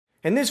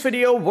In this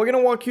video, we're going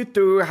to walk you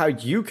through how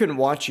you can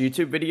watch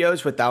YouTube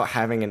videos without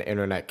having an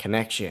internet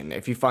connection.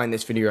 If you find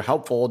this video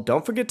helpful,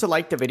 don't forget to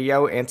like the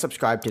video and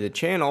subscribe to the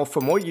channel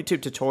for more YouTube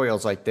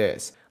tutorials like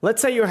this.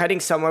 Let's say you're heading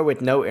somewhere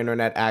with no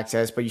internet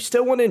access, but you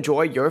still want to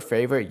enjoy your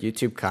favorite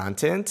YouTube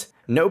content.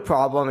 No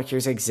problem,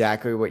 here's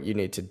exactly what you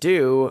need to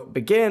do.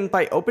 Begin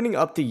by opening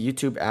up the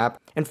YouTube app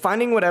and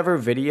finding whatever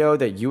video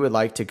that you would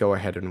like to go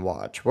ahead and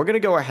watch. We're going to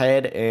go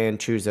ahead and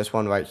choose this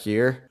one right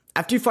here.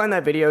 After you find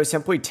that video,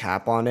 simply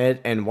tap on it,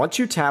 and once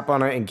you tap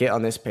on it and get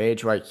on this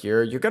page right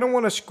here, you're going to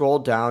want to scroll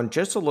down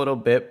just a little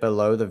bit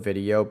below the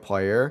video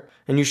player,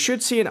 and you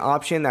should see an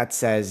option that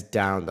says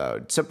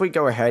download. Simply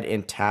go ahead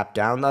and tap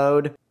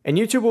download, and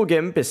YouTube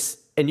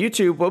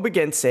will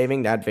begin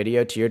saving that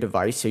video to your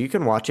device so you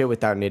can watch it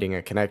without needing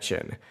a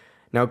connection.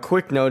 Now,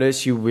 quick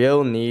notice, you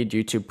will need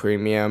YouTube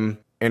Premium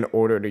in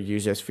order to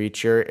use this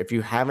feature. If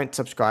you haven't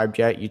subscribed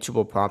yet, YouTube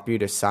will prompt you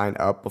to sign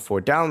up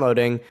before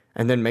downloading,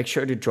 and then make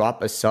sure to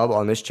drop a sub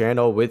on this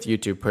channel with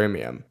YouTube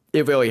Premium.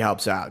 It really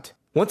helps out.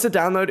 Once the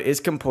download is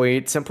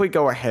complete, simply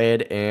go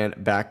ahead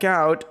and back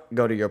out,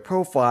 go to your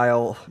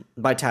profile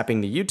by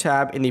tapping the U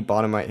tab in the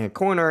bottom right hand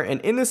corner,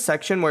 and in this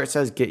section where it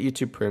says Get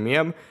YouTube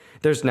Premium,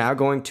 there's now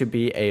going to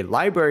be a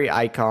library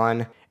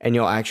icon, and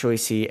you'll actually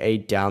see a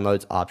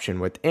downloads option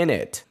within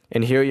it.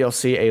 And here you'll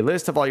see a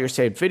list of all your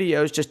saved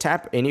videos. Just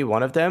tap any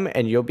one of them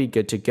and you'll be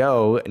good to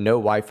go. No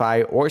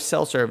Wi-Fi or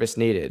cell service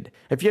needed.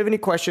 If you have any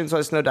questions, let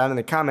us know down in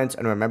the comments,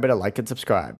 and remember to like and subscribe.